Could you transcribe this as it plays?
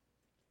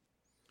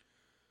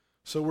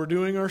So we're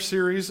doing our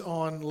series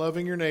on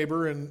loving your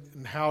neighbor and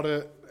how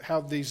to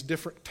have these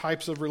different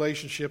types of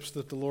relationships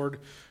that the Lord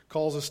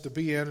calls us to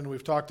be in. And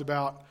we've talked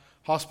about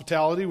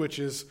hospitality, which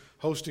is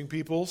hosting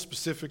people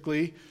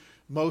specifically,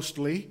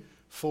 mostly,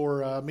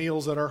 for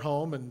meals at our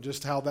home, and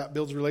just how that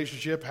builds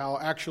relationship, how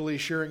actually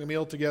sharing a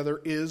meal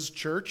together is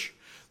church,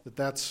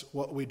 that's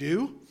what we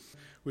do.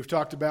 We've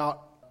talked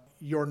about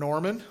your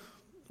Norman.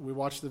 We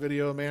watched the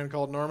video of a man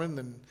called Norman,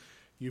 and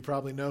you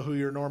probably know who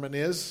your Norman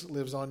is,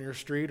 lives on your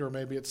street, or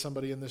maybe it's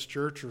somebody in this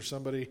church or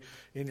somebody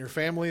in your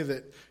family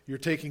that you're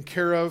taking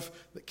care of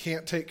that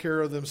can't take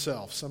care of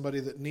themselves, somebody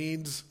that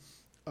needs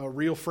a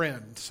real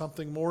friend,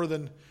 something more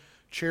than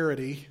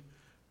charity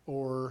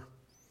or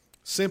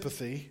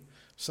sympathy,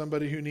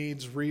 somebody who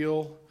needs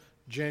real,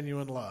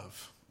 genuine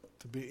love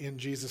to be in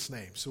Jesus'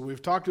 name. So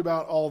we've talked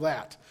about all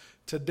that.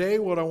 Today,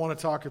 what I want to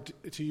talk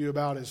to you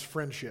about is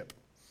friendship.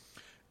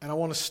 And I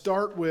want to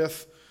start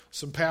with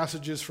some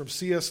passages from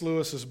C.S.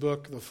 Lewis's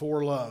book, The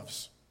Four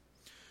Loves.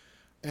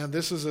 And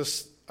this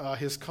is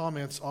his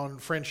comments on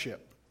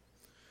friendship.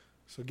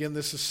 So again,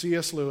 this is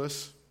C.S.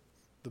 Lewis.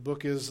 The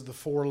book is The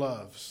Four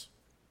Loves.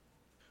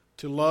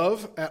 To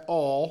love at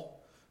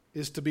all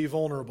is to be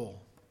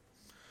vulnerable.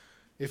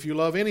 If you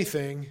love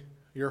anything,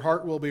 your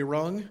heart will be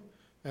wrung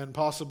and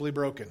possibly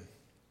broken.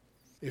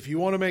 If you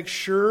want to make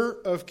sure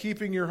of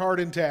keeping your heart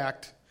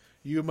intact,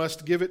 you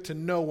must give it to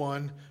no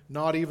one,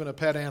 not even a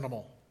pet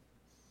animal.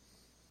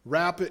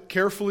 Wrap it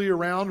carefully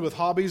around with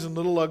hobbies and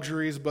little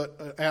luxuries,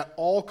 but at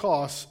all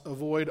costs,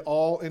 avoid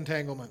all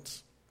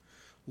entanglements.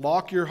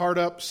 Lock your heart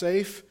up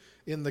safe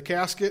in the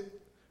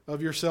casket of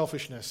your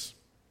selfishness.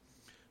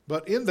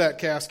 But in that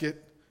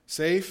casket,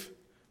 safe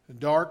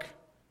and dark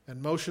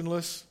and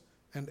motionless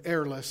and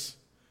airless,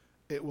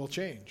 it will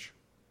change.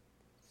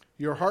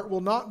 Your heart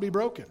will not be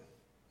broken,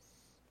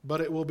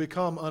 but it will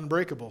become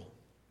unbreakable,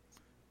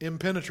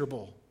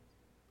 impenetrable,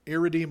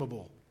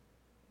 irredeemable.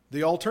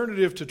 The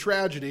alternative to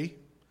tragedy,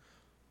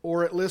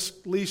 or at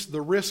least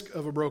the risk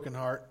of a broken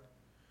heart,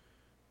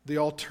 the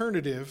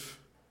alternative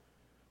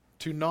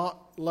to not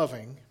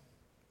loving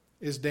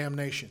is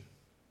damnation.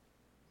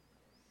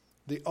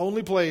 The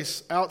only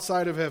place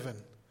outside of heaven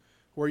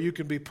where you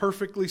can be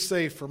perfectly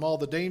safe from all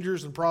the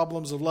dangers and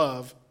problems of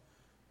love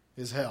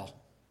is hell.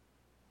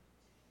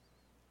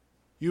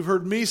 You've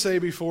heard me say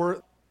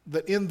before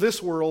that in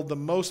this world, the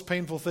most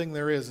painful thing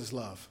there is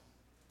love.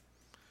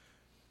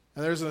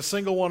 And there isn't a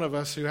single one of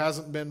us who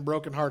hasn't been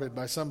brokenhearted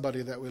by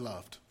somebody that we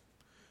loved,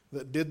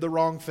 that did the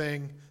wrong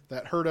thing,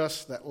 that hurt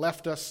us, that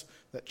left us,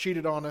 that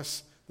cheated on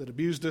us, that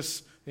abused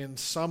us in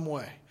some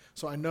way.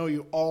 So I know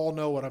you all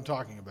know what I'm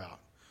talking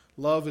about.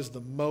 Love is the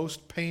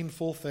most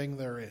painful thing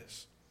there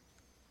is.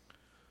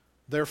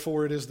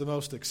 Therefore, it is the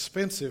most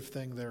expensive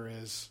thing there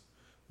is.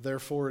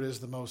 Therefore, it is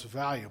the most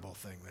valuable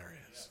thing there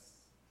is.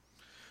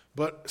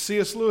 But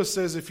C.S. Lewis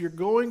says if you're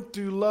going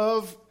to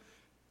love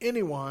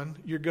anyone,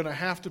 you're going to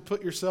have to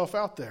put yourself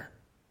out there.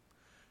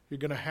 You're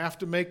going to have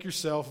to make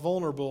yourself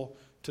vulnerable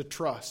to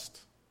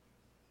trust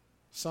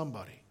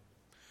somebody.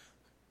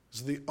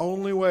 It's the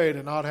only way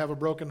to not have a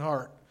broken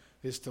heart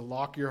is to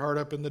lock your heart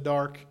up in the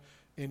dark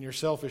in your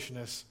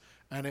selfishness,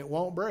 and it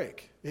won't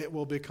break. It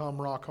will become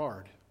rock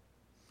hard.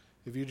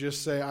 If you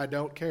just say, I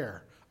don't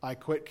care, I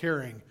quit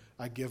caring,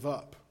 I give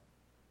up,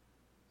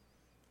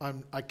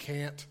 I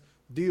can't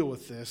deal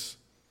with this,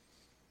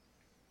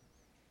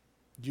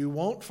 you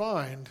won't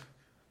find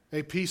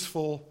a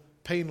peaceful,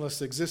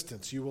 painless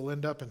existence. You will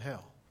end up in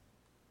hell.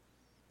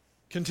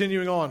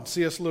 Continuing on,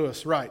 C.S.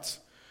 Lewis writes,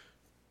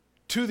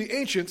 to the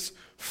ancients,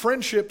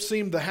 friendship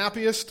seemed the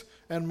happiest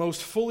and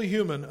most fully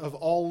human of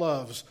all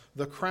loves,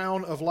 the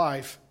crown of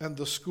life and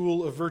the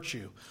school of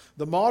virtue.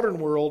 The modern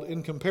world,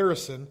 in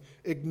comparison,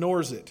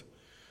 ignores it.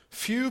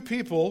 Few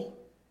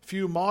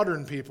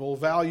modern people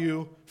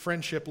value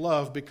friendship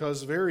love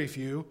because very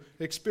few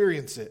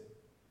experience it.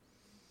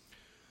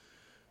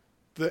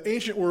 The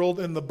ancient world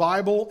in the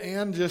Bible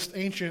and just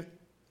ancient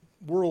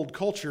world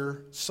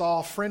culture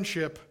saw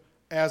friendship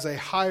as a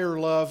higher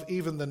love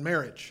even than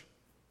marriage.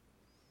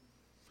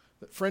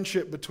 That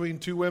friendship between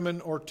two women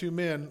or two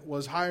men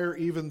was higher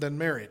even than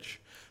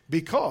marriage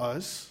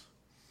because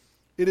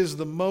it is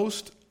the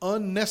most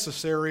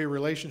unnecessary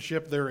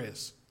relationship there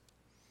is.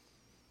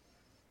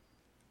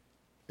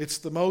 It's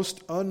the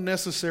most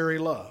unnecessary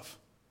love.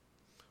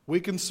 We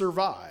can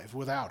survive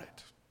without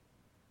it.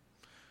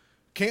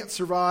 Can't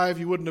survive,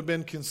 you wouldn't have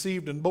been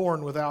conceived and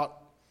born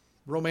without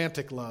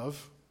romantic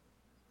love.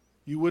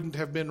 You wouldn't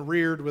have been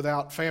reared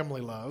without family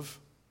love.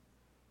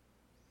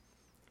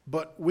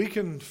 But we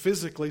can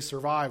physically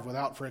survive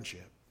without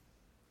friendship.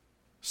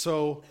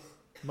 So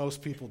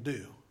most people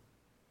do.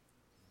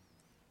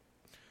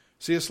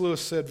 C.S.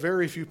 Lewis said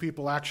very few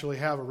people actually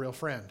have a real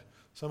friend.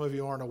 Some of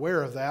you aren't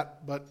aware of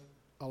that, but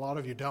a lot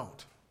of you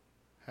don't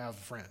have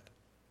a friend.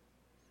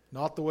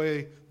 Not the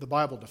way the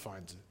Bible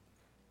defines it.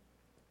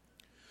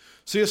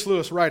 C.S.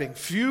 Lewis writing,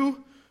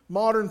 few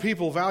modern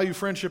people value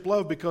friendship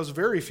love because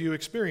very few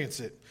experience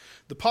it.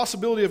 The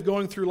possibility of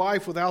going through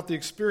life without the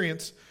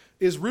experience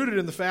is rooted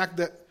in the fact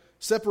that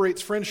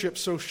separates friendship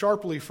so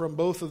sharply from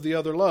both of the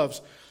other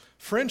loves.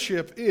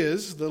 Friendship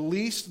is the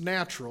least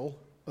natural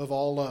of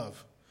all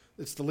love.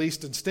 It's the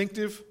least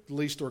instinctive, the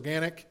least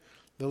organic,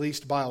 the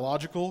least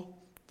biological,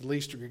 the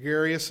least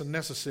gregarious and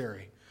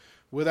necessary.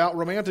 Without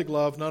romantic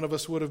love, none of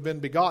us would have been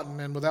begotten,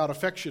 and without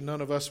affection,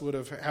 none of us would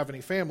have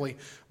any family.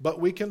 But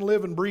we can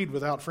live and breed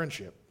without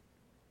friendship.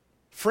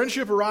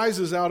 Friendship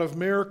arises out of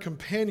mere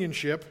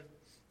companionship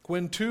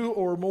when two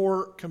or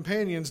more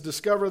companions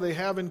discover they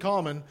have in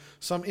common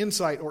some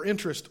insight or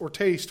interest or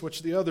taste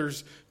which the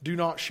others do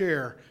not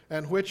share,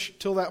 and which,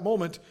 till that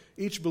moment,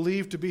 each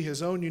believed to be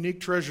his own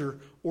unique treasure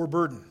or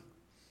burden.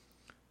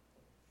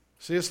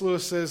 C.S.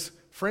 Lewis says,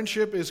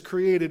 friendship is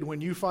created when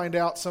you find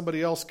out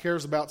somebody else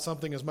cares about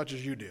something as much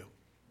as you do.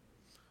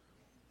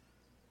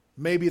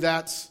 Maybe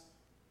that's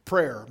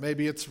prayer.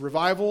 Maybe it's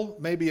revival.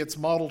 Maybe it's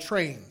model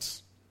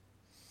trains.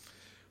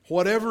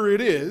 Whatever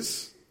it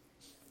is,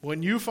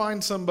 when you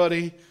find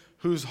somebody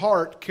whose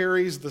heart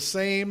carries the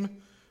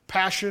same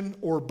passion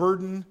or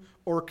burden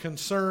or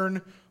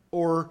concern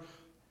or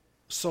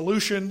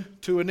solution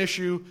to an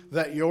issue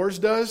that yours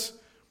does,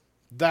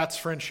 that's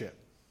friendship.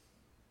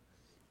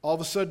 All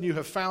of a sudden you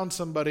have found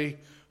somebody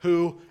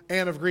who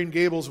Anne of Green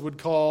Gables would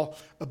call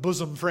a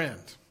bosom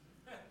friend.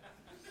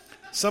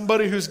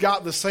 Somebody who's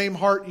got the same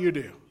heart you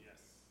do.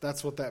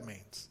 That's what that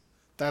means.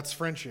 That's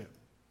friendship.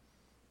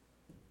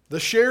 The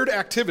shared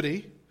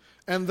activity,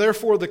 and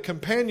therefore the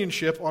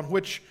companionship on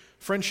which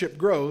friendship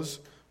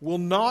grows, will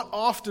not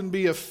often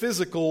be a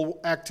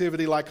physical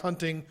activity like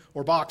hunting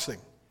or boxing.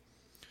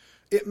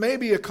 It may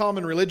be a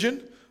common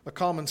religion, a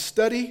common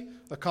study,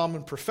 a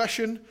common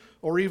profession,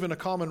 or even a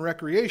common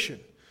recreation.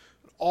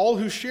 All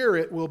who share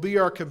it will be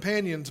our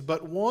companions,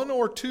 but one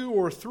or two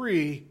or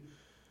three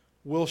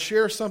will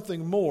share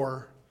something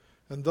more,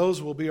 and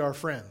those will be our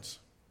friends.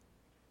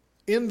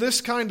 In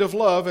this kind of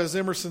love, as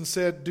Emerson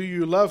said, "Do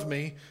you love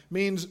me?"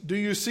 means, do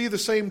you see the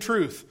same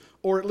truth?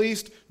 Or at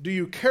least, do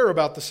you care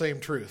about the same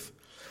truth?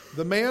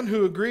 The man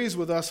who agrees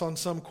with us on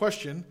some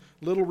question,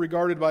 little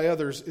regarded by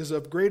others, is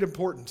of great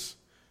importance,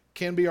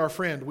 can be our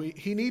friend.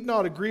 He need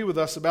not agree with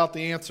us about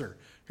the answer.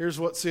 Here's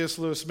what C.S.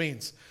 Lewis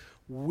means.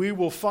 We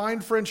will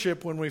find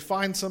friendship when we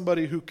find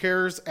somebody who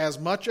cares as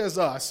much as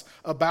us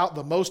about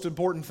the most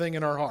important thing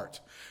in our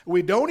heart.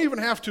 We don't even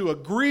have to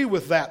agree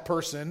with that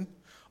person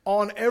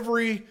on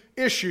every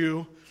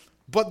issue,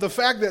 but the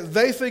fact that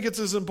they think it's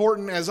as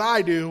important as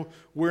I do,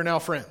 we're now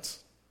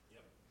friends.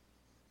 Yep.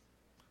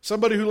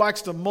 Somebody who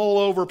likes to mull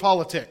over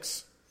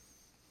politics.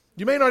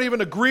 You may not even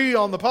agree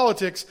on the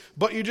politics,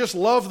 but you just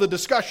love the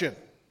discussion.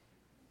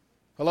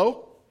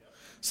 Hello?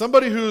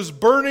 Somebody whose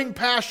burning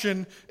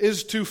passion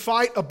is to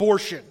fight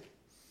abortion.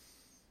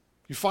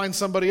 You find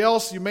somebody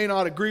else, you may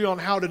not agree on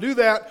how to do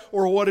that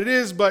or what it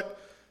is, but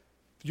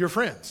you're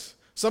friends.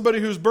 Somebody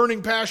whose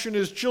burning passion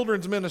is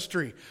children's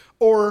ministry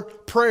or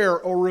prayer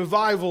or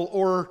revival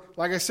or,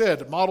 like I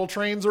said, model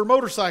trains or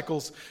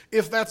motorcycles.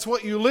 If that's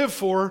what you live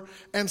for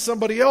and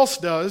somebody else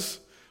does,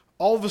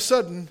 all of a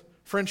sudden,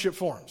 friendship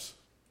forms.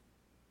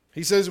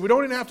 He says we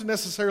don't even have to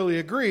necessarily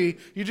agree,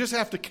 you just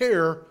have to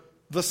care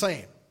the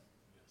same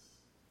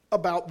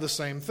about the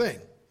same thing.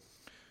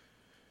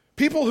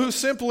 People who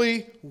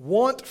simply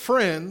want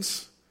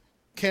friends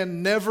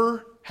can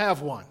never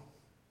have one.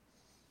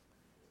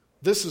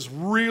 This is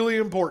really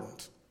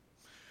important.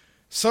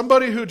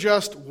 Somebody who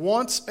just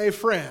wants a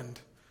friend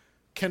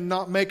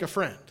cannot make a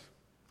friend.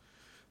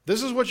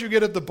 This is what you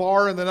get at the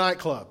bar and the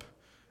nightclub,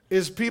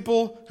 is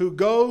people who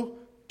go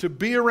to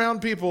be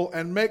around people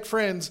and make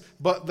friends,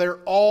 but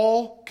they're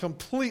all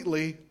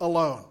completely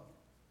alone.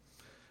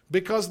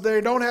 Because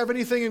they don't have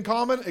anything in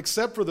common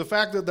except for the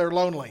fact that they're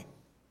lonely.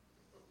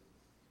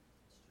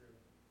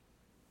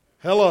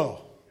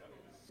 Hello.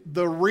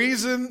 The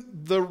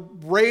reason the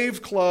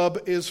rave club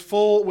is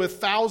full with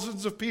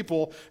thousands of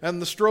people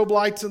and the strobe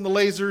lights and the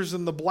lasers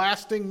and the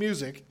blasting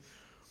music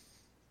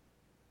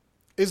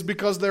is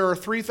because there are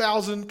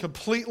 3,000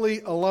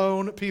 completely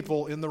alone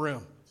people in the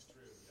room.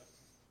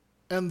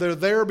 And they're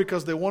there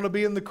because they want to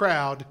be in the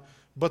crowd,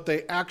 but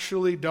they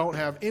actually don't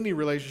have any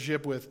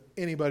relationship with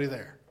anybody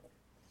there.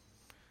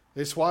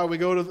 It's why they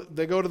go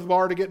to the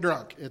bar to get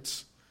drunk.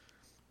 It's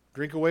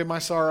drink away my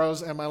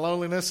sorrows and my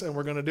loneliness, and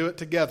we're going to do it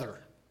together.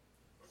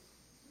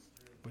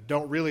 But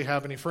don't really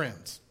have any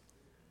friends.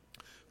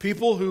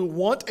 People who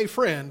want a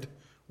friend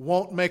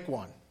won't make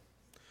one.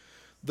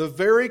 The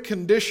very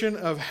condition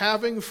of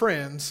having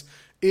friends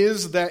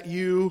is that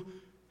you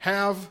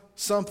have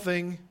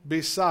something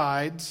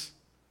besides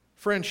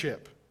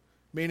friendship.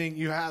 Meaning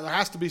there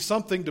has to be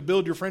something to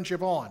build your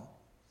friendship on.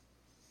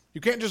 You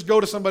can't just go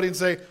to somebody and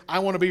say, I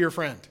want to be your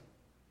friend.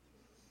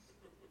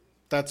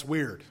 That's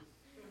weird.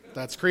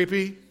 That's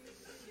creepy.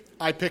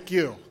 I pick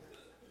you.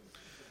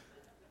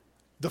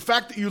 The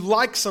fact that you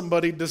like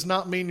somebody does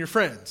not mean you're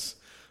friends.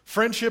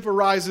 Friendship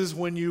arises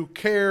when you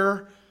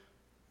care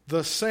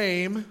the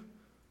same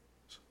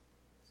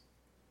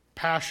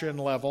passion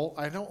level.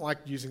 I don't like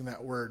using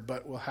that word,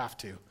 but we'll have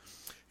to.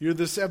 You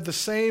have the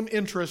same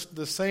interest,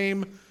 the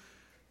same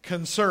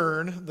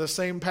concern, the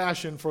same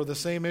passion for the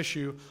same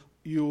issue.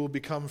 You will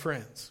become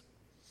friends.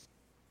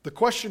 The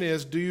question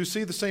is, do you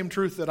see the same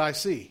truth that I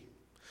see?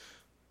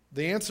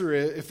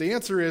 If the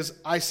answer is,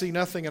 I see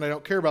nothing and I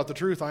don't care about the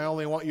truth, I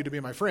only want you to be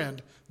my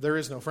friend, there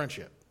is no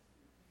friendship.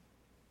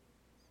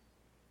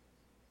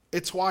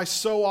 It's why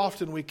so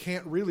often we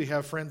can't really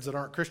have friends that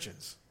aren't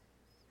Christians.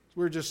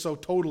 We're just so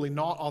totally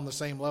not on the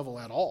same level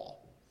at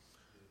all.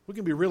 We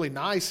can be really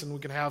nice and we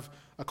can have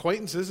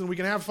acquaintances and we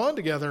can have fun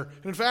together.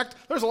 And in fact,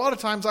 there's a lot of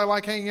times I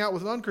like hanging out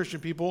with unchristian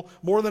people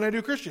more than I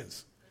do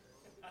Christians.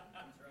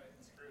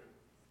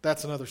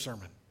 That's another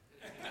sermon.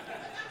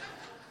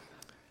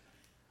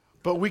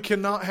 But we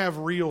cannot have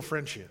real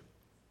friendship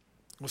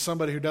with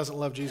somebody who doesn't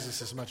love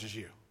Jesus as much as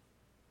you.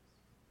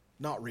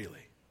 Not really.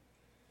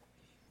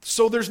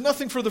 So there's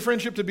nothing for the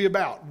friendship to be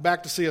about,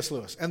 back to C.S.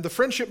 Lewis. And the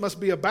friendship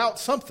must be about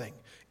something,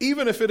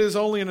 even if it is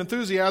only an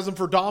enthusiasm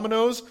for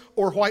dominoes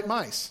or white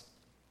mice.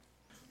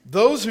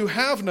 Those who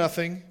have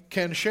nothing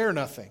can share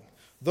nothing.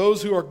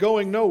 Those who are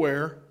going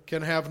nowhere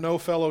can have no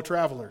fellow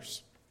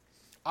travelers.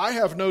 I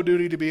have no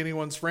duty to be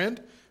anyone's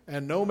friend,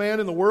 and no man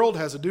in the world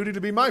has a duty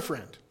to be my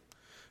friend.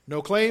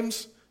 No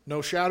claims,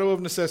 no shadow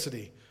of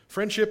necessity.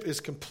 Friendship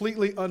is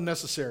completely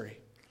unnecessary.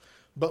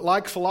 But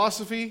like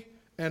philosophy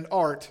and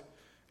art,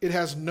 it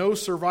has no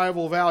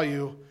survival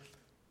value,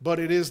 but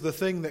it is the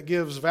thing that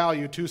gives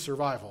value to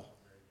survival.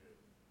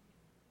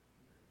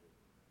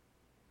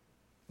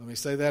 Let me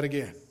say that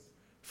again.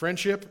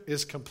 Friendship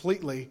is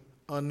completely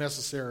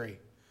unnecessary.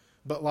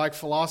 But like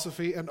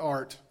philosophy and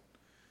art,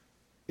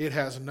 it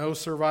has no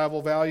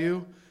survival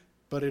value,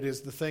 but it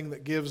is the thing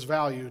that gives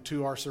value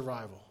to our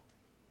survival.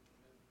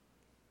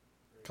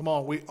 Come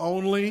on, we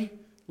only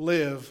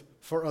live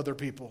for other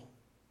people.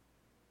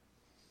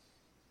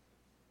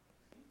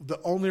 The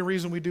only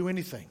reason we do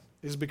anything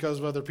is because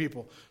of other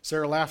people.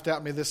 Sarah laughed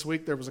at me this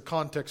week. There was a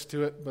context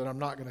to it, but I'm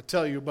not going to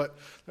tell you. But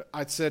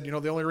I said,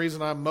 the only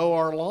reason I mow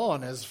our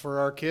lawn is for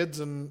our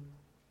kids and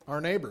our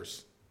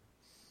neighbors.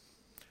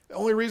 The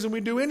only reason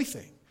we do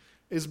anything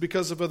is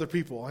because of other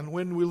people. And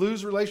when we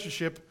lose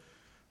relationship,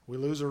 we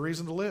lose a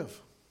reason to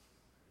live.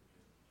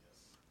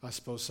 I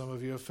suppose some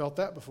of you have felt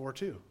that before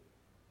too.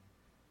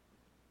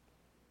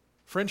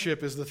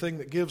 Friendship is the thing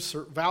that gives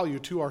value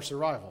to our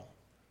survival.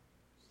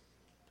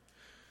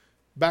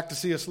 Back to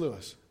C.S.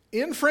 Lewis.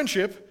 In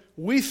friendship,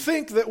 we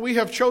think that we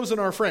have chosen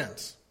our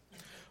friends.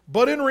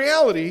 But in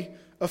reality,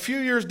 a few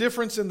years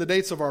difference in the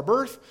dates of our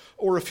birth,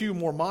 or a few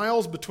more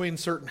miles between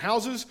certain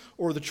houses,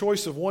 or the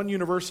choice of one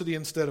university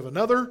instead of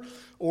another,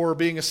 or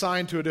being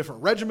assigned to a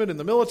different regiment in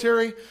the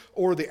military,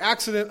 or the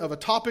accident of a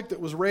topic that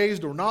was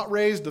raised or not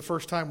raised the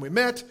first time we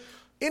met,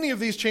 any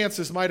of these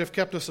chances might have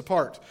kept us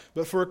apart.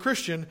 But for a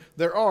Christian,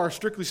 there are,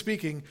 strictly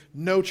speaking,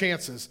 no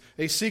chances.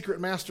 A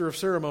secret master of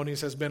ceremonies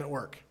has been at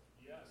work.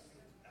 Yes,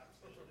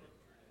 absolutely.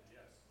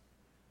 Yes.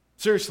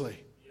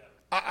 Seriously. Yes.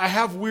 I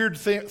have weird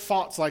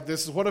thoughts like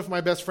this. What if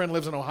my best friend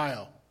lives in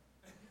Ohio?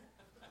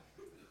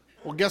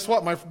 Well, guess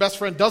what? My best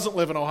friend doesn't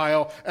live in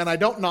Ohio, and I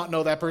don't not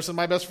know that person.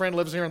 My best friend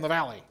lives here in the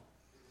valley.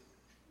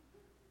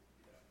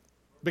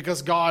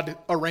 Because God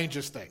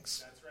arranges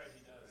things. That's right,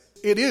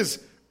 He does. It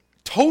is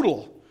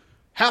total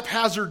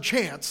haphazard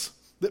chance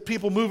that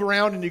people move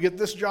around and you get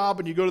this job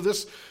and you go to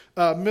this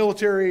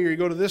military or you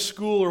go to this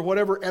school or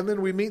whatever, and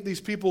then we meet these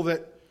people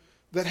that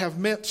have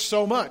meant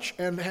so much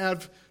and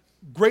have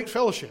great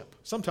fellowship.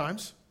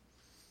 Sometimes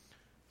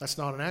that's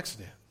not an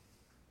accident.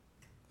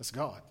 That's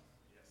God.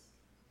 Yes.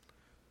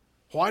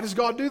 Why does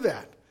God do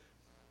that?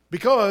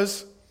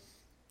 Because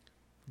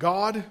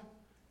God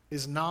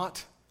is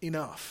not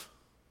enough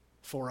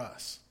for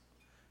us.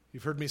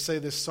 You've heard me say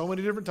this so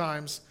many different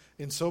times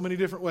in so many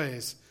different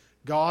ways.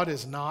 God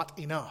is not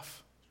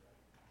enough.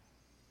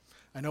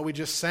 I know we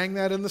just sang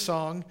that in the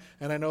song,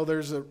 and I know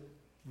there's a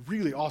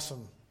really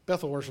awesome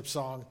Bethel worship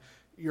song,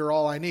 You're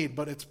All I Need,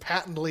 but it's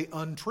patently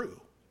untrue.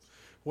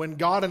 When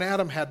God and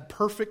Adam had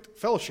perfect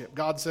fellowship,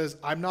 God says,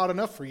 I'm not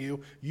enough for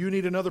you. You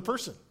need another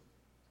person.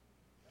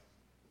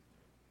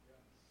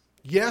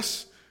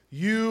 Yes,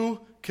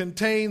 you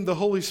contain the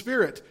Holy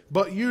Spirit,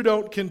 but you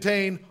don't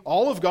contain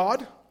all of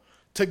God.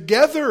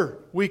 Together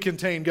we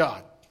contain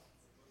God.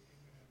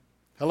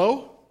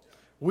 Hello?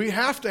 We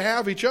have to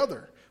have each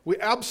other. We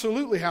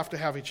absolutely have to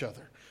have each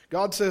other.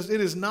 God says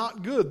it is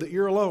not good that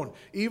you're alone.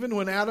 Even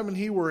when Adam and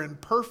He were in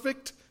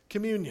perfect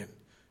communion,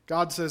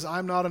 God says,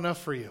 I'm not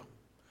enough for you.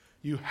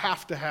 You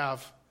have to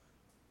have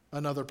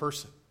another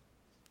person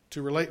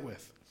to relate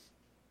with.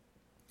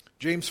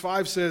 James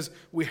 5 says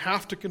we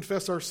have to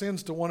confess our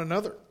sins to one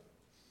another.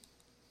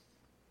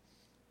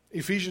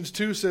 Ephesians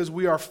 2 says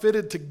we are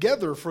fitted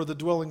together for the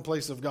dwelling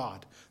place of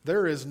God.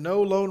 There is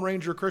no Lone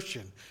Ranger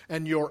Christian,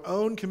 and your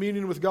own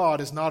communion with God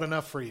is not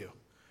enough for you.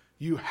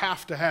 You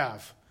have to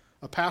have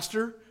a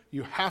pastor,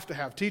 you have to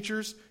have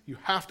teachers, you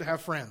have to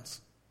have friends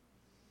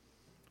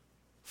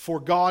for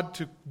God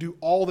to do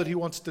all that He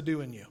wants to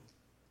do in you.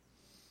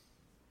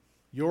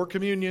 Your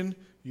communion,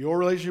 your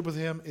relationship with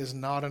Him is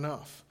not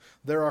enough.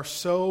 There are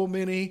so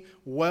many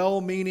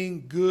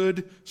well-meaning,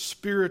 good,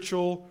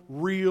 spiritual,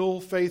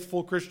 real,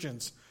 faithful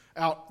Christians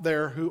out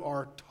there who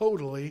are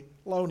totally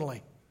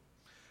lonely.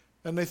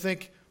 And they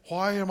think,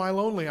 why am I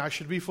lonely? I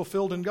should be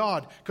fulfilled in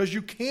God. Because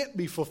you can't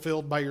be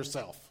fulfilled by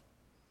yourself.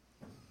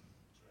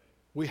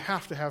 We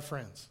have to have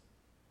friends.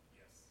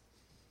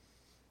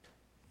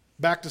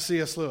 Back to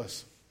C.S.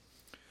 Lewis.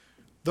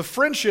 The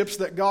friendships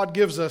that God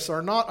gives us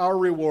are not our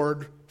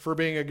reward for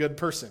being a good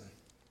person.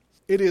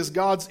 It is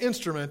God's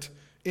instrument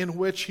in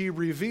which He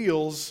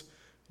reveals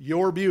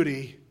your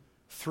beauty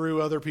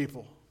through other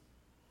people.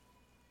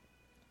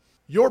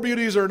 Your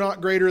beauties are not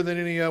greater than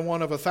any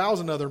one of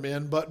 1,000 other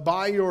men, but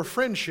by your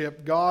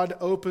friendship, God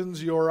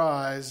opens your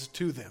eyes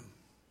to them.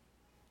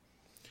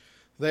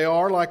 They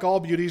are, like all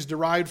beauties,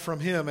 derived from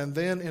Him, and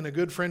then in a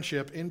good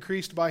friendship,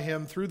 increased by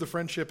Him through the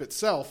friendship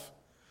itself,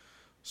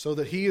 so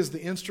that He is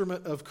the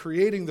instrument of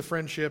creating the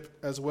friendship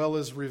as well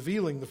as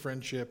revealing the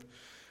friendship.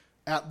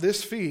 At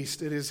this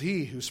feast, it is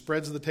He who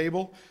spreads the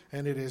table,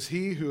 and it is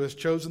He who has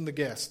chosen the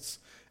guests.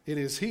 It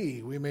is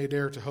He, we may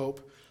dare to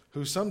hope,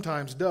 who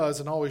sometimes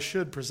does and always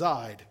should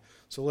preside.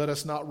 So let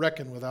us not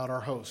reckon without our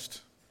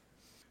host.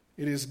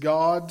 It is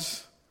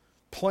God's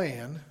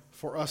plan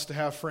for us to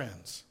have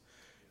friends.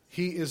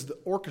 He is the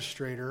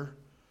orchestrator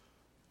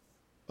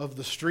of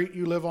the street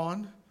you live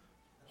on,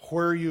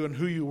 where you and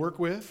who you work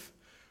with,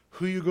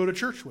 who you go to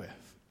church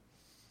with.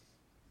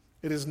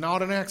 It is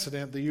not an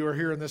accident that you are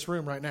here in this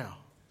room right now.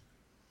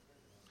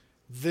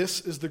 This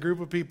is the group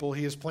of people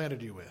He has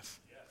planted you with.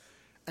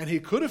 And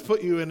He could have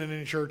put you in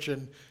any church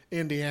in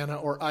Indiana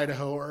or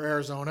Idaho or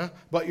Arizona,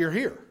 but you're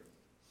here.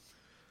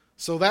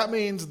 So that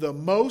means the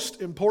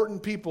most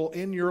important people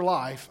in your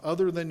life,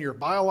 other than your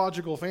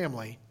biological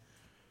family,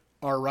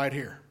 are right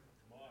here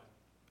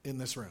in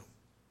this room.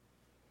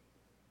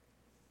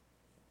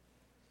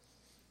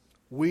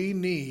 We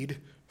need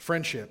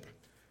friendship.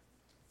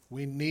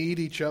 We need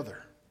each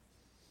other.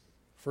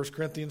 1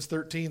 Corinthians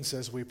 13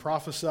 says we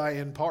prophesy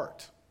in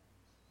part,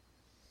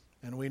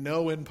 and we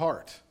know in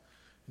part.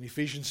 And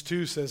Ephesians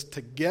 2 says,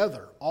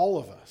 together, all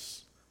of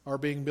us are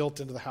being built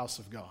into the house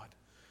of God.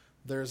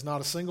 There is not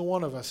a single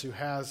one of us who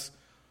has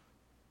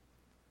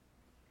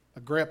a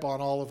grip on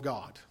all of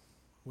God.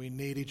 We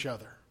need each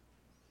other.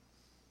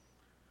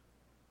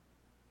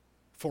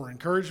 For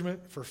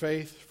encouragement, for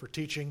faith, for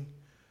teaching,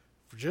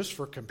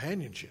 for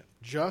companionship,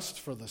 just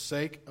for the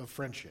sake of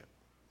friendship.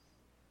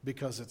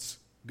 Because it's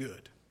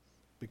good.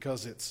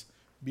 Because it's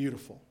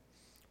beautiful.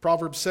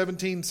 Proverbs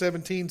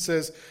 17:17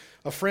 says,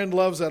 a friend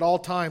loves at all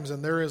times,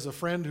 and there is a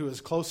friend who is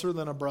closer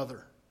than a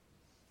brother.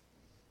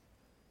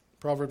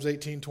 Proverbs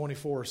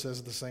 18:24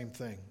 says the same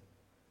thing.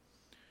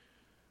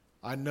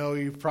 I know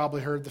you've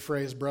probably heard the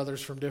phrase,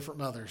 brothers from different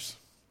mothers.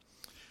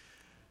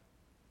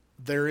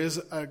 There is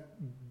a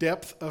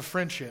depth of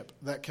friendship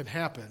that can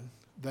happen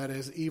that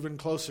is even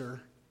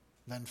closer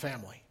than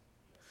family.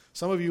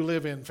 Some of you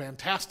live in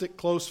fantastic,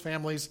 close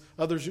families.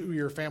 Others of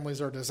your families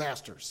are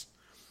disasters.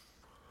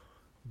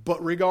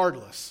 But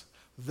regardless,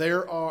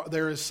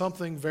 there is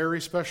something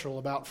very special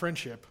about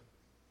friendship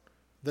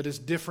that is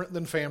different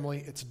than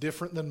family. It's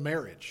different than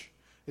marriage.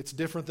 It's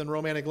different than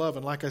romantic love.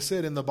 And like I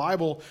said, in the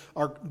Bible,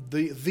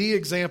 the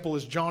example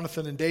is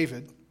Jonathan and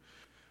David.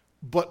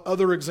 But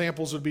other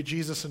examples would be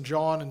Jesus and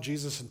John and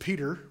Jesus and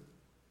Peter.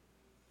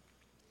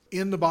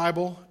 In the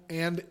Bible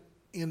and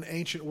in the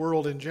ancient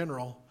world in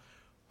general,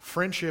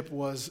 friendship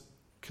was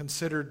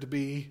considered to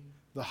be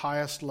the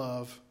highest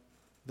love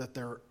that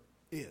there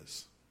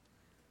is.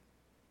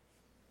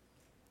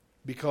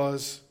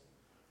 Because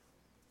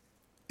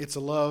it's a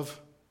love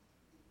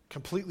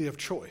completely of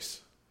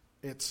choice.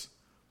 It's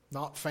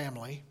not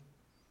family,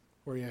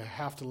 where you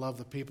have to love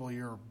the people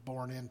you're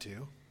born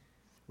into.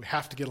 We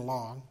have to get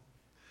along.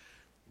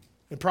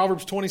 In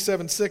Proverbs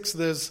 27:6,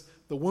 there's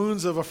the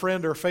wounds of a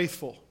friend are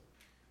faithful.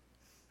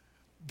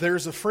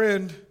 There's a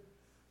friend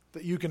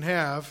that you can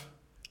have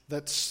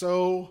that's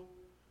so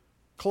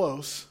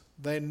close,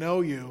 they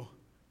know you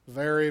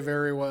very,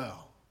 very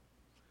well.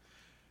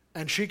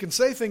 And she can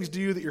say things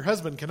to you that your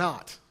husband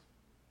cannot.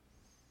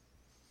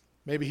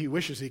 Maybe he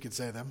wishes he could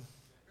say them.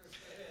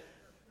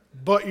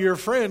 But your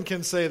friend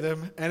can say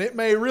them, and it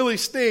may really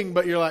sting,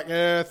 but you're like,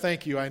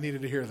 thank you, I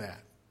needed to hear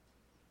that.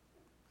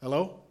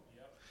 Hello?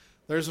 Yep.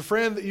 There's a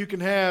friend that you can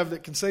have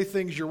that can say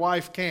things your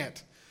wife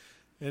can't.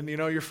 And,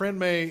 your friend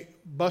may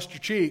bust your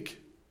cheek,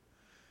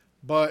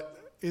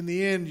 but in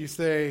the end you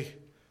say,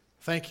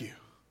 thank you,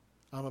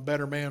 I'm a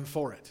better man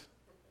for it.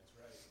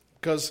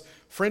 Because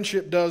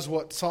friendship does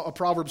what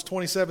Proverbs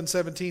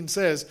 27:17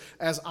 says,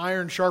 as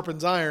iron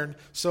sharpens iron,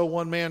 so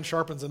one man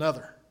sharpens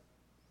another.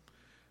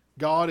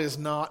 God is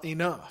not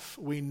enough.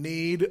 We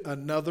need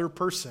another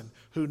person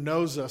who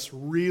knows us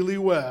really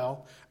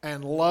well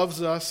and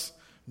loves us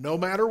no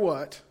matter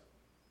what,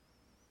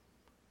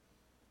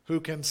 who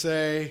can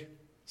say,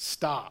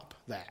 stop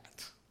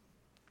that.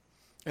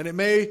 And it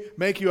may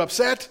make you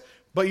upset,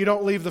 but you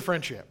don't leave the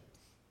friendship.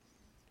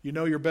 You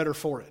know you're better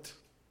for it.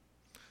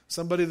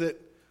 Somebody that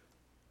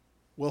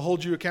will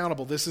hold you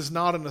accountable. This is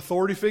not an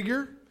authority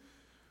figure,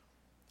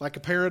 like a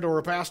parent or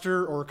a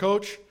pastor or a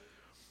coach.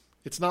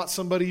 It's not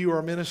somebody you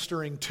are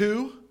ministering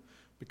to,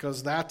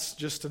 because that's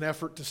just an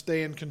effort to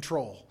stay in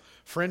control.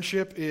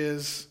 Friendship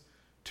is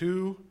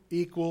two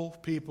equal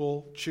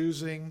people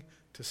choosing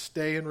to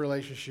stay in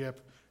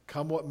relationship,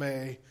 come what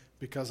may,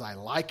 because I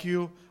like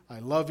you, I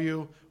love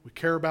you, we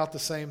care about the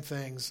same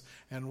things,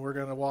 and we're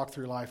going to walk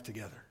through life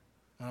together.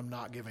 And I'm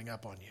not giving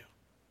up on you.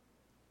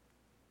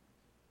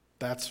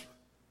 That's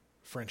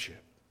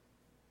friendship.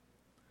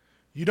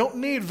 You don't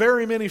need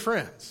very many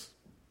friends.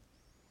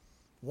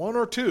 One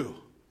or two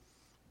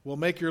will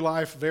make your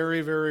life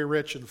very, very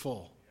rich and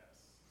full.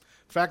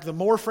 In fact, the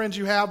more friends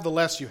you have, the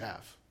less you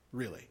have,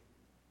 really.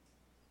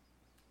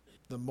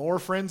 The more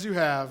friends you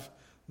have,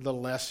 the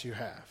less you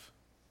have.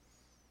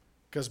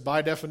 Because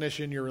by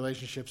definition, your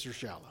relationships are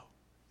shallow.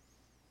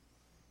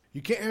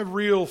 You can't have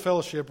real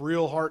fellowship,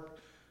 real heart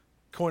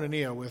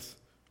koinonia with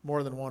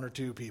more than one or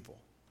two people.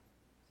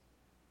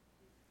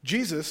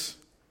 Jesus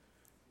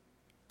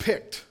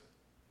picked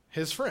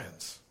his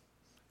friends.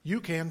 You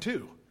can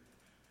too.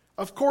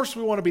 Of course,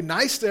 we want to be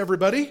nice to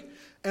everybody,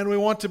 and we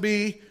want to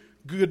be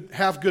good,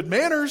 have good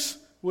manners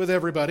with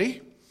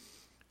everybody,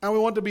 and we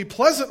want to be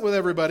pleasant with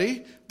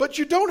everybody, but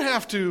you don't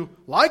have to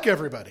like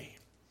everybody.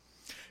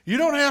 You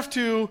don't have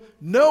to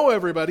know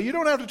everybody. You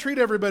don't have to treat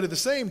everybody the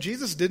same.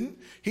 Jesus didn't.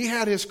 He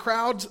had his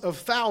crowds of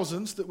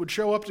thousands that would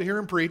show up to hear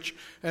him preach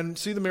and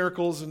see the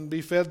miracles and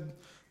be fed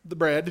the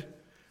bread.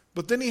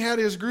 But then he had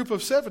his group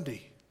of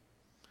 70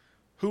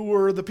 who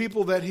were the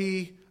people that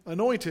he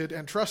anointed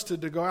and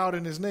trusted to go out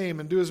in his name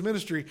and do his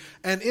ministry.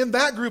 And in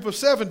that group of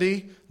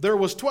 70, there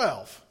was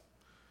 12.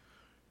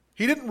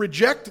 He didn't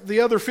reject the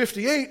other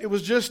 58. It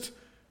was just,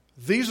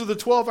 these are the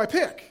 12 I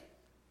pick.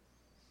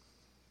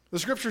 The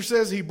scripture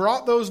says he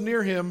brought those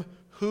near him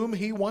whom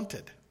he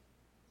wanted.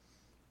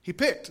 He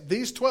picked,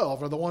 these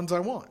 12 are the ones I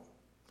want.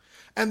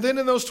 And then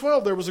in those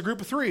 12, there was a group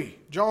of 3,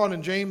 John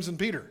and James and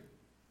Peter.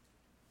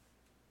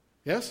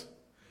 Yes?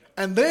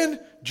 And then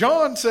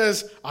John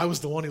says, I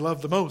was the one he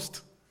loved the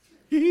most.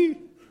 He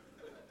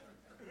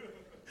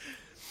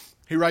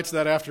writes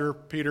that after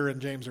Peter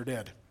and James are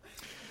dead.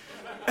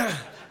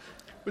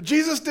 But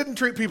Jesus didn't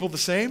treat people the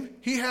same.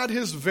 He had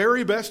his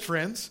very best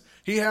friends.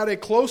 He had a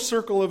close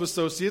circle of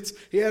associates.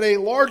 He had a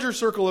larger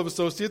circle of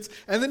associates.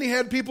 And then he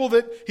had people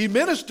that he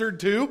ministered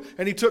to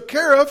and he took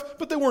care of,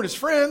 but they weren't his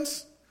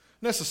friends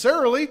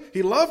necessarily.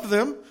 He loved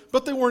them,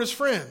 but they weren't his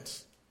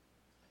friends.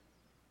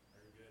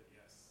 Very good,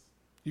 yes.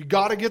 You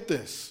got to get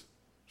this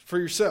for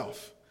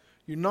yourself.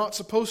 You're not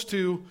supposed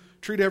to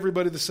treat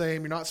everybody the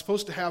same. You're not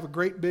supposed to have a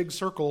great big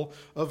circle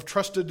of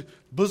trusted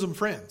bosom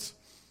friends.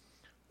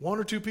 One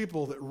or two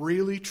people that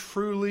really,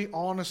 truly,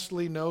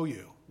 honestly know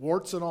you,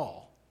 warts and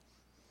all.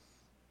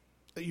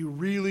 That you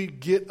really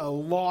get a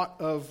lot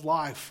of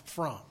life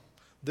from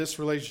this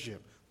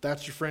relationship.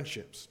 That's your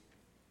friendships.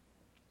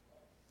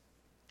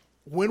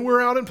 When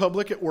we're out in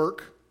public at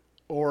work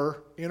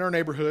or in our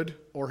neighborhood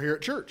or here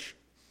at church,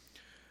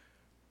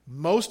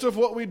 most of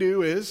what we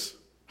do is,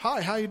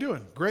 hi, how you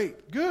doing?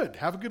 Great, good,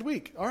 have a good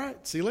week. All right,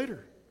 see you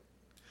later.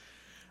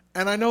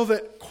 And I know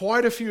that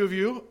quite a few of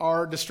you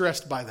are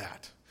distressed by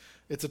that.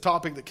 It's a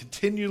topic that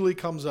continually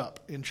comes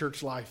up in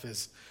church life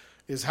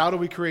is how do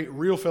we create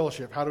real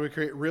fellowship? How do we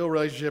create real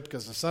relationship?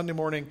 Because the Sunday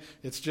morning,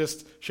 it's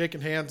just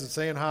shaking hands and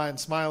saying hi and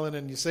smiling,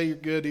 and you say you're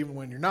good even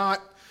when you're not,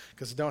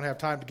 because you don't have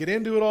time to get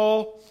into it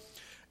all.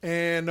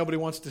 And nobody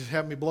wants to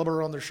have me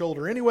blubber on their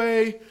shoulder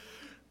anyway.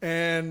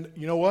 And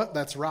you know what?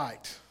 That's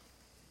right.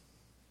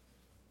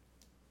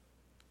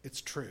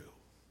 It's true.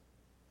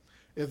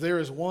 If there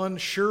is one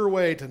sure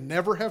way to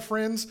never have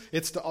friends,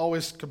 it's to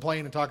always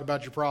complain and talk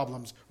about your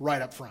problems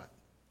right up front.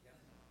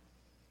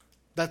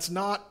 That's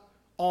not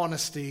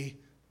honesty,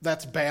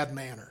 that's bad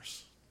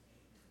manners.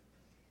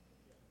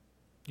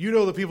 You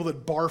know the people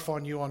that barf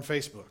on you on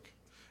Facebook,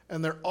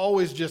 and they're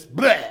always just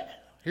bleh,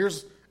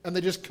 and they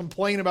just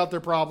complain about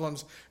their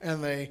problems,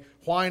 and they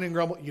whine and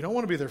grumble. You don't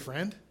want to be their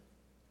friend.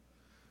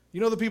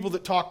 You know the people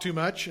that talk too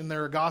much, and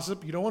they're a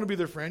gossip. You don't want to be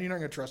their friend. You're not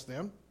going to trust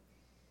them.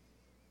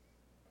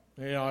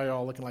 You know, you're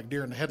all looking like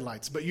deer in the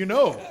headlights, but you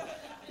know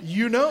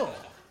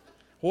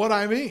what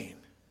I mean.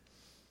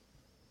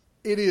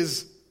 It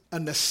is a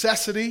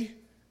necessity.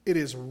 It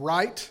is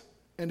right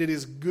and it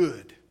is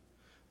good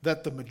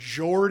that the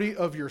majority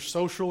of your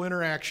social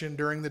interaction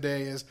during the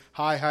day is,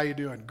 hi, how you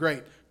doing?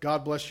 Great.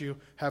 God bless you.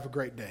 Have a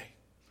great day.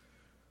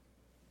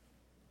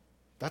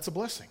 That's a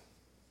blessing.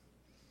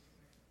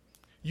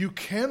 You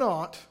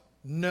cannot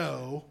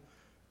know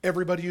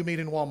everybody you meet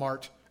in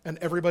Walmart and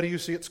everybody you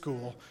see at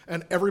school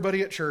and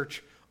everybody at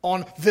church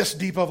on this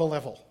deep of a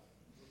level.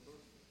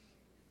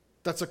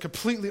 That's a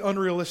completely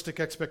unrealistic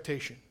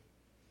expectation.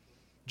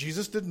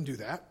 Jesus didn't do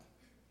that.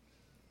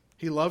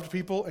 He loved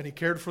people and he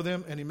cared for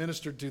them and he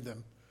ministered to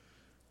them.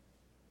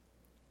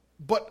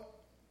 But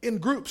in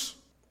groups,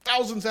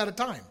 thousands at a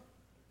time.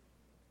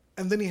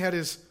 And then he had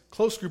his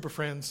close group of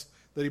friends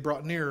that he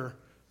brought nearer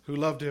who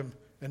loved him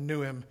and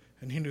knew him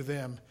and he knew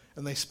them.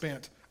 And they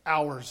spent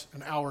hours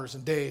and hours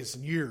and days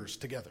and years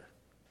together.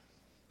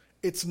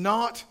 It's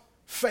not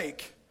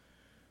fake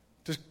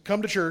to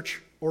come to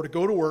church or to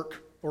go to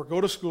work or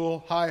go to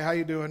school. Hi, how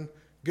you doing?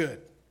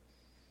 Good.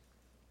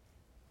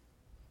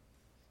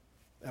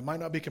 That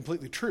might not be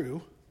completely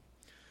true,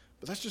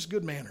 but that's just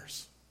good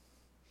manners.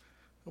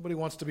 Nobody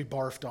wants to be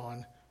barfed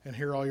on and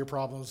hear all your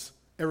problems.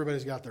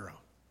 Everybody's got their own.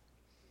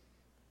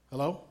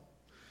 Hello?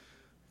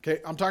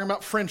 Okay, I'm talking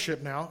about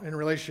friendship now in a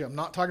relationship. I'm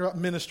not talking about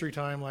ministry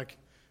time like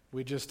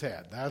we just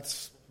had.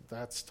 That's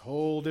a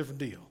whole different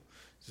deal.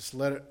 Just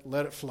let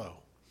it flow.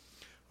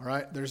 All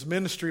right? There's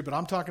ministry, but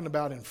I'm talking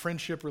about in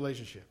friendship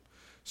relationship,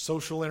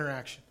 social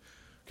interaction.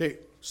 Okay,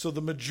 so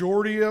the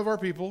majority of our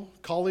people,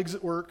 colleagues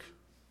at work,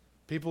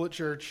 people at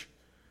church,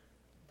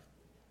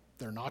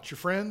 they're not your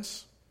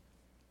friends.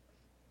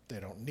 They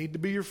don't need to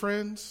be your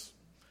friends.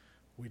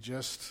 We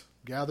just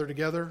gather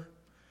together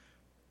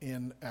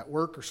at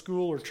work or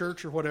school or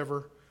church or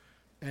whatever,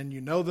 and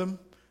you know them.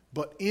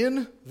 But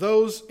in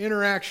those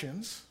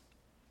interactions,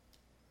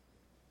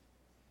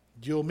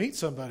 you'll meet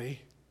somebody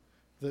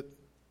that,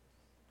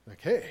 like,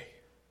 hey,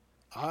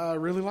 I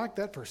really like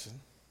that person.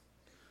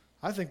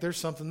 I think there's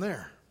something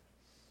there.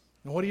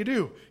 And what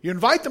do? You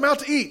invite them out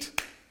to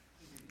eat.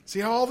 See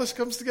how all this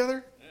comes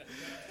together?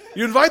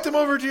 You invite them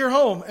over to your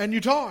home and you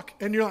talk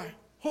and you're like,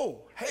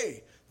 oh,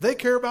 hey, they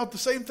care about the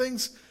same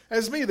things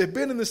as me. They've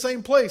been in the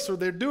same place or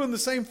they're doing the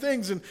same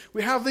things and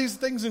we have these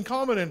things in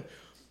common and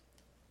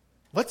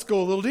let's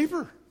go a little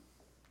deeper.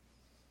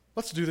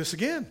 Let's do this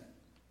again.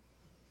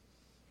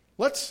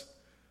 Let's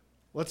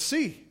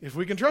see if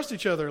we can trust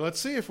each other. Let's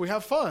see if we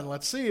have fun.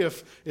 Let's see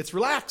if it's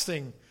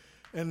relaxing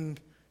and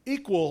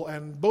equal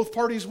and both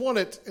parties want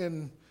it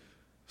and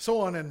so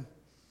on. And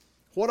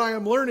what I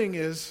am learning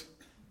is,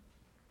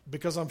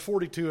 because I'm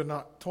 42 and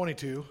not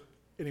 22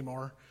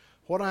 anymore,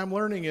 what I'm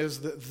learning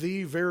is that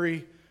the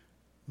very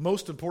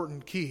most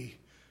important key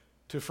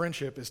to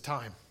friendship is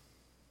time.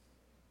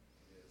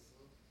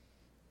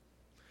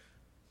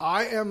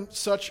 I am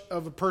such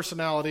of a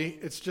personality,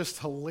 it's just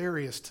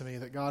hilarious to me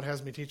that God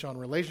has me teach on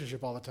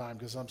relationship all the time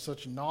because I'm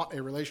such not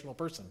a relational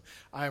person.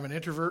 I am an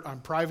introvert,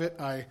 I'm private,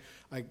 I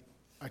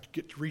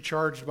get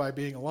recharged by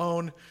being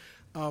alone,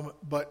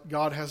 but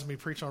God has me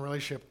preach on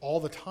relationship all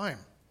the time.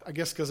 I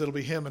guess because it'll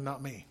be Him and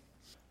not me.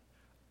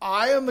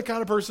 I am the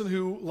kind of person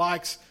who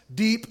likes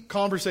deep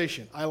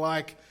conversation. I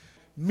like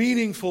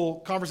meaningful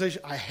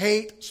conversation. I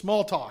hate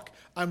small talk.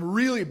 I'm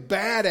really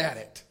bad at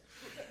it.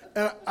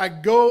 And I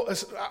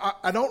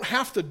don't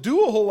have to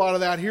do a whole lot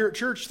of that here at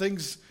church.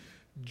 Things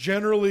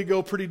generally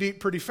go pretty deep,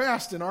 pretty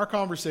fast in our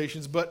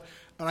conversations. But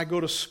when I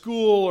go to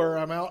school or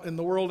I'm out in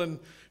the world and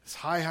it's,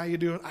 hi, how you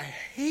doing? I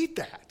hate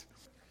that.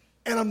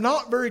 And I'm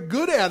not very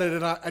good at it,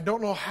 and I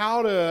don't know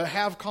how to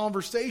have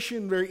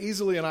conversation very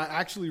easily, and I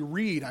actually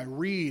read. I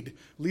read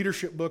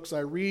leadership books. I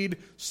read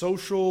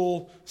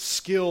social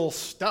skill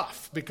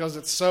stuff because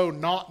it's so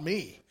not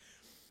me.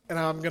 And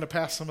I'm going to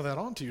pass some of that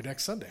on to you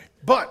next Sunday.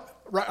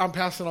 But I'm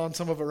passing on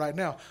some of it right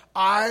now.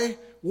 I'm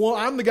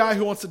the guy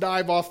who wants to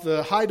dive off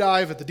the high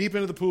dive at the deep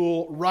end of the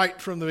pool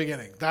right from the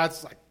beginning.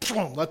 That's like,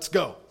 let's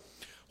go.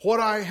 What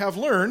I have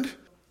learned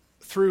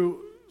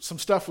through some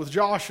stuff with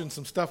Josh and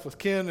some stuff with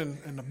Ken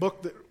and the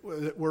book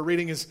that we're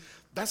reading is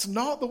that's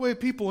not the way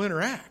people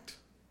interact.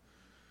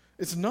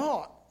 It's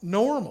not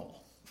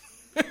normal.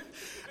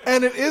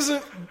 And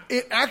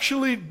it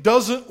actually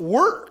doesn't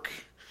work.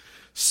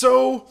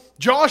 So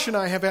Josh and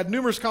I have had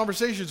numerous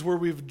conversations where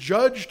we've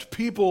judged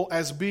people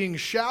as being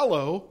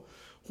shallow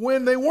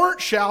when they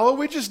weren't shallow.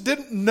 We just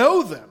didn't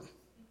know them.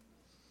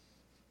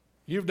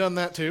 You've done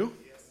that too.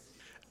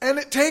 And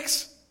it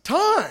takes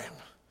time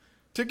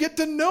to get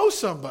to know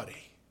somebody.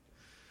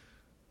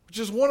 Which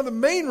is one of the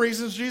main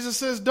reasons Jesus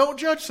says, don't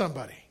judge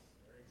somebody.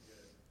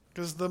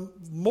 Because the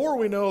more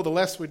we know, the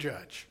less we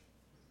judge.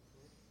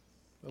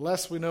 The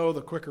less we know,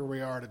 the quicker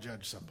we are to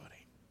judge somebody.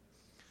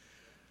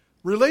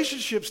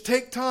 Relationships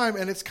take time,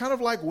 and it's kind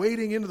of like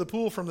wading into the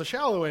pool from the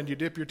shallow end. You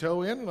dip your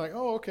toe in, and like,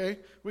 oh, okay,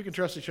 we can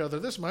trust each other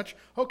this much.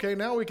 Okay,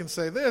 now we can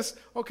say this.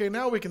 Okay,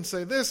 now we can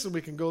say this, and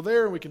we can go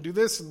there, and we can do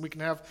this, and we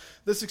can have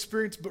this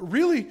experience. But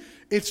really,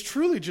 it's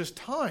truly just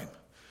time.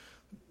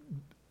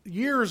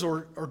 Years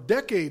or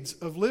decades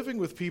of living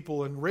with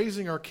people and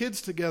raising our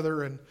kids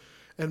together and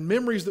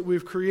memories that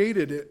we've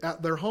created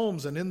at their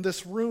homes and in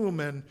this room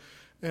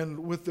and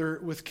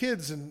with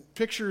kids and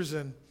pictures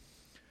and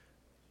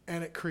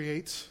it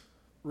creates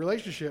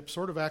relationships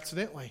sort of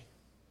accidentally.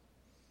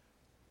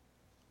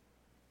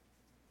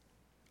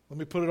 Let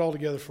me put it all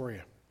together for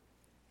you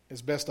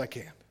as best I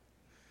can.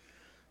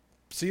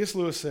 C.S.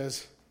 Lewis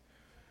says,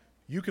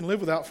 you can live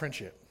without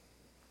friendship.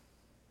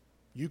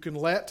 You can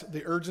let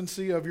the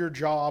urgency of your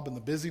job and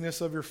the busyness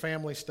of your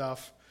family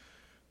stuff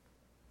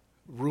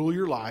rule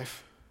your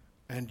life,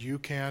 and you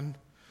can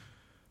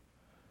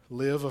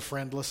live a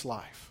friendless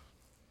life.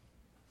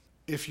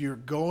 If you're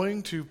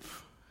going to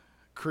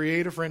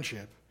create a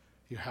friendship,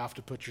 you have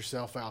to put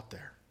yourself out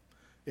there.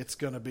 It's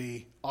going to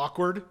be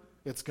awkward.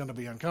 It's going to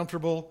be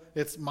uncomfortable.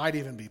 It might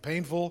even be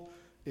painful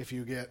if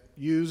you get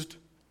used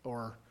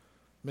or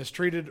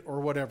mistreated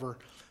or whatever.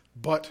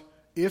 But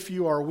if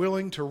you are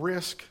willing to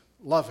risk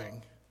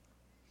loving,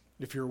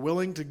 if you're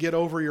willing to get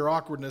over your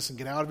awkwardness and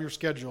get out of your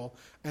schedule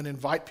and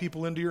invite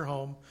people into your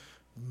home,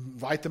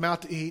 invite them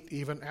out to eat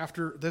even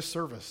after this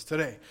service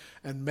today,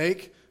 and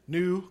make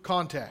new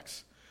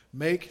contacts,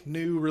 make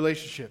new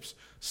relationships.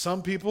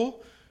 Some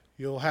people,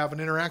 you'll have an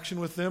interaction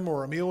with them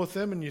or a meal with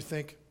them and you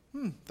think,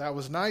 that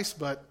was nice,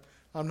 but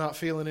I'm not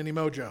feeling any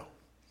mojo.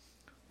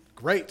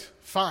 Great,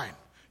 fine.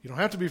 You don't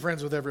have to be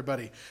friends with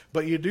everybody.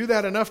 But you do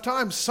that enough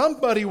times,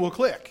 somebody will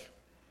click.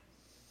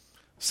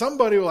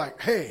 Somebody will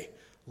like, hey,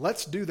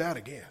 let's do that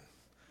again.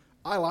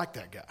 I like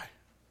that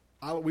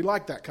guy. We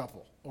like that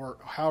couple, or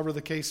however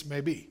the case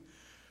may be.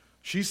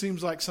 She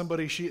seems like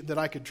somebody that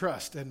I could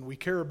trust, and we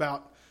care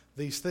about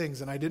these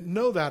things, and I didn't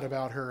know that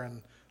about her,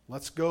 and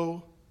let's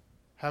go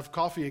have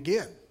coffee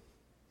again.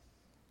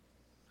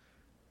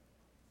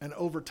 And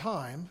over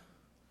time,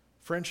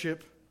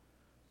 friendship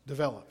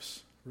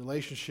develops,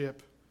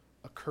 relationship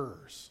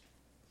occurs,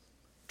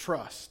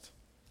 trust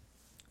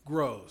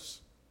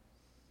grows.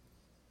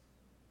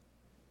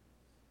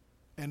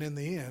 And in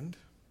the end,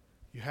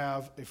 you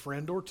have a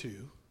friend or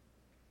two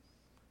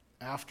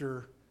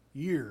after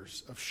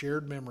years of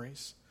shared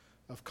memories,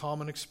 of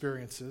common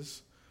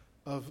experiences,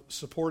 of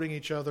supporting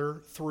each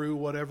other through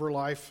whatever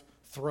life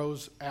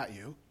throws at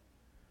you.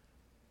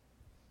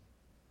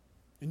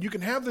 And you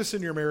can have this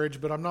in your marriage,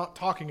 but I'm not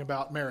talking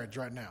about marriage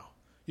right now.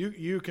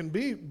 You can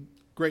be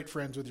great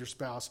friends with your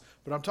spouse,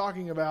 but I'm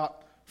talking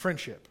about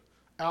friendship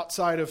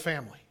outside of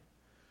family.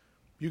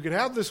 You could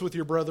have this with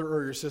your brother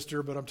or your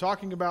sister, but I'm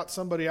talking about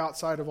somebody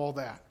outside of all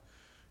that.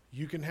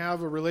 You can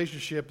have a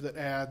relationship that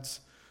adds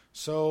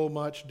so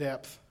much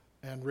depth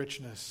and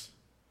richness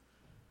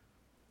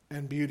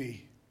and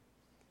beauty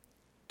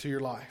to your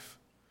life.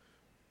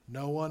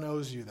 No one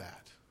owes you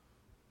that.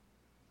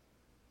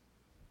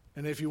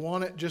 And if you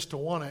want it just to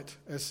want it,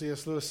 as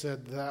C.S. Lewis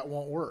said, that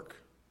won't work.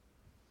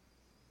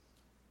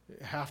 You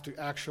have to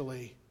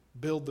actually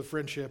build the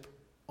friendship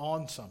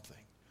on something.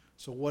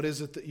 So what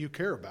is it that you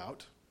care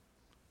about?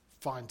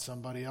 Find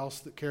somebody else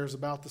that cares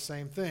about the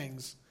same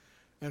things,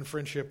 and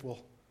friendship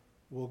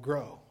will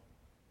grow.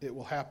 It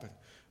will happen.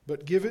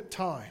 But give it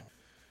time.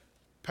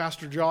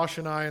 Pastor Josh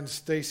and I and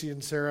Stacy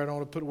and Sarah, I don't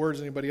want to put words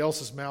in anybody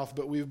else's mouth,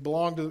 but we've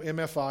belonged to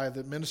MFI,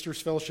 the Ministers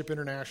Fellowship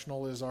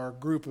International is our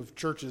group of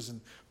churches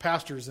and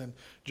pastors, and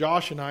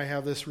Josh and I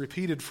have this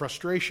repeated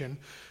frustration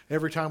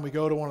every time we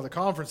go to one of the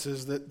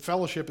conferences that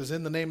fellowship is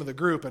in the name of the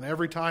group, and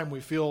every time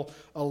we feel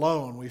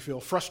alone, we feel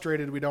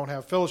frustrated, we don't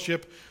have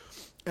fellowship.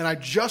 And I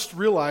just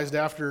realized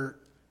after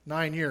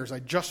 9 years, I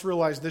just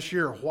realized this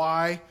year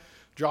why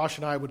Josh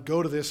and I would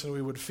go to this and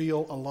we would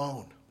feel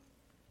alone.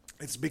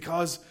 It's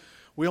because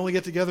we only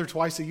get together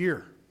twice a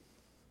year.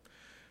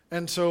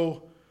 And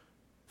so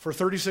for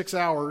 36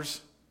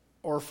 hours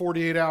or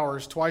 48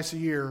 hours twice a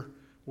year,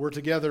 we're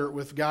together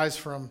with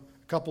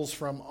couples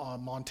from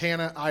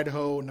Montana,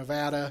 Idaho,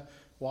 Nevada,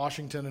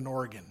 Washington, and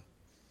Oregon.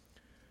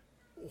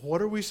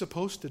 What are we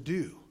supposed to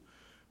do?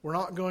 We're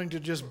not going to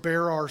just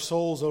bare our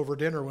souls over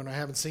dinner when I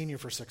haven't seen you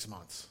for 6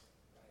 months.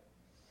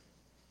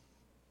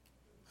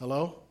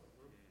 Hello?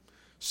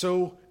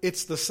 So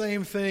it's the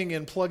same thing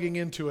in plugging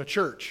into a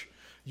church.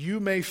 You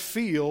may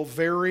feel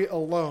very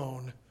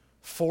alone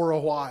for a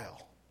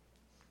while.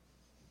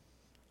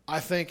 I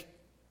think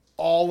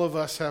all of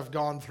us have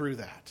gone through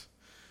that,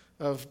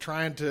 of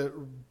trying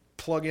to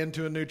plug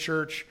into a new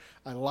church.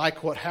 I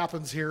like what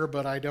happens here,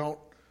 but there's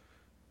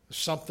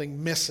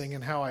something missing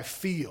in how I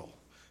feel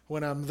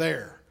when I'm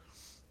there.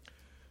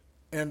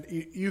 And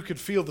you could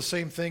feel the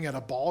same thing at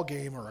a ball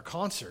game or a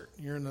concert.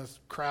 You're in a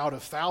crowd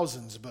of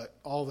thousands, but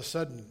all of a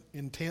sudden,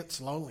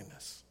 intense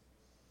loneliness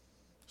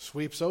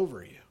sweeps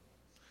over you.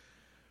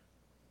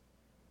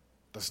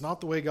 That's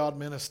not the way God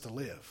meant us to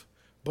live,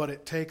 but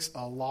it takes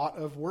a lot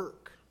of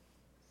work.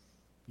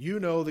 You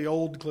know the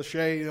old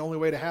cliche, the only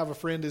way to have a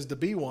friend is to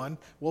be one.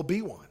 Well,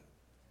 be one.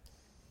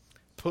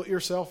 Put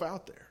yourself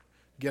out there.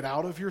 Get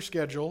out of your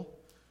schedule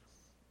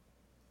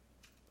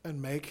and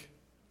make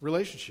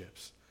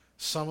relationships.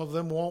 Some of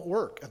them won't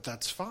work, and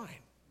that's fine.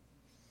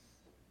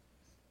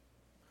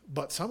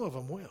 But some of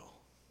them will.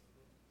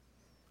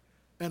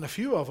 And a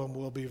few of them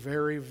will be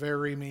very,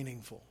 very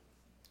meaningful.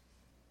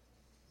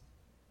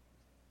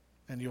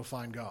 And you'll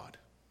find God.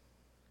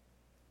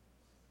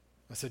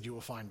 I said you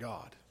will find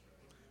God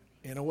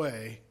in a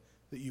way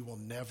that you will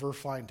never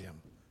find him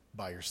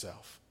by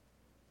yourself.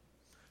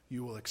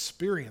 You will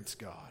experience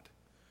God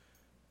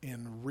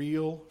in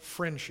real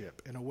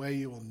friendship in a way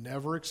you will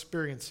never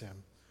experience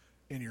him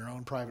in your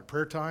own private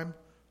prayer time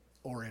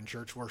or in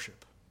church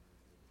worship.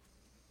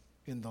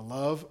 In the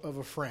love of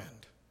a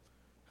friend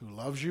who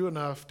loves you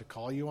enough to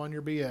call you on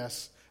your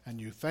BS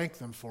and you thank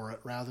them for it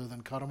rather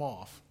than cut them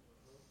off,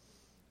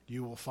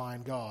 you will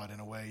find God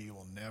in a way you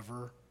will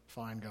never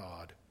find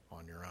God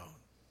on your own.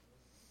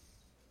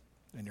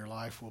 And your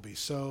life will be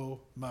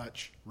so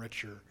much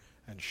richer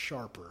and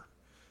sharper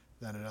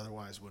than it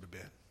otherwise would have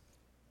been.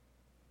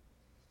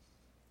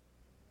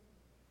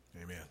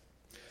 Amen.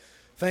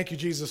 Thank you,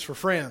 Jesus, for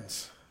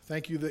friends.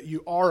 Thank you that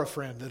you are a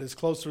friend that is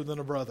closer than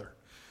a brother.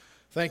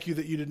 Thank you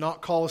that you did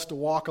not call us to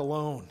walk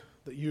alone,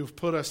 that you've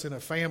put us in a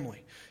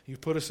family.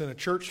 You've put us in a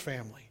church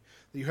family,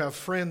 that you have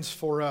friends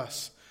for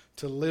us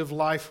to live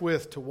life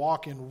with, to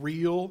walk in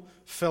real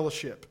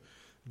fellowship,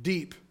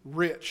 deep,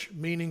 rich,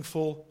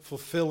 meaningful,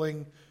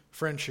 fulfilling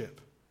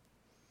friendship.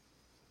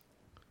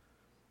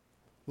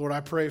 Lord, I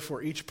pray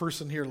for each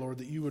person here, Lord,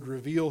 that you would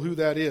reveal who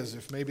that is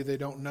if maybe they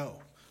don't know.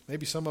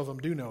 Maybe some of them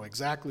do know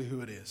exactly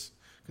who it is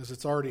because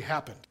it's already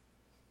happened.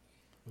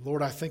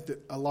 Lord, I think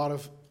that a lot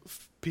of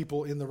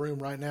people in the room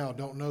right now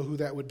don't know who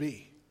that would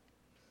be.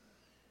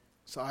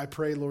 So I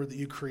pray, Lord, that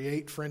you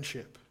create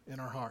friendship in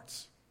our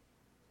hearts.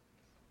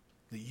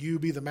 That you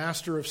be the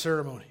master of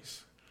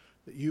ceremonies.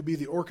 That you be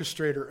the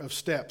orchestrator of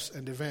steps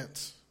and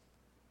events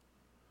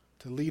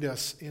to lead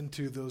us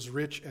into those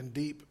rich and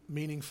deep,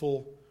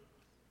 meaningful,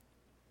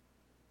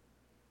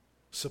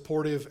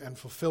 supportive, and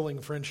fulfilling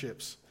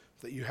friendships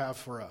that you have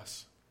for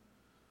us.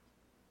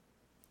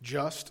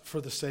 Just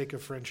for the sake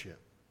of friendship.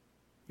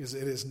 Because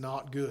it is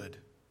not good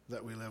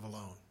that we live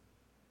alone.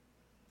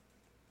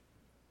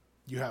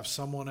 You have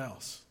someone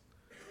else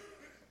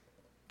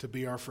to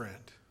be our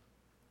friend.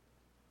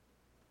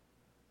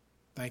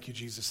 Thank you,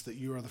 Jesus, that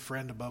you are the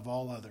friend above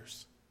all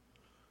others.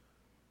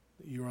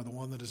 That you are the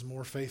one that is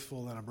more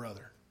faithful than a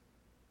brother.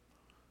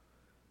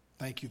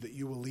 Thank you that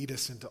you will lead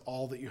us into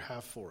all that you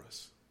have for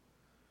us.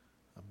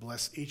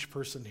 Bless each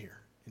person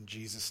here. In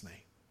Jesus' name,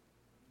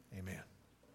 amen.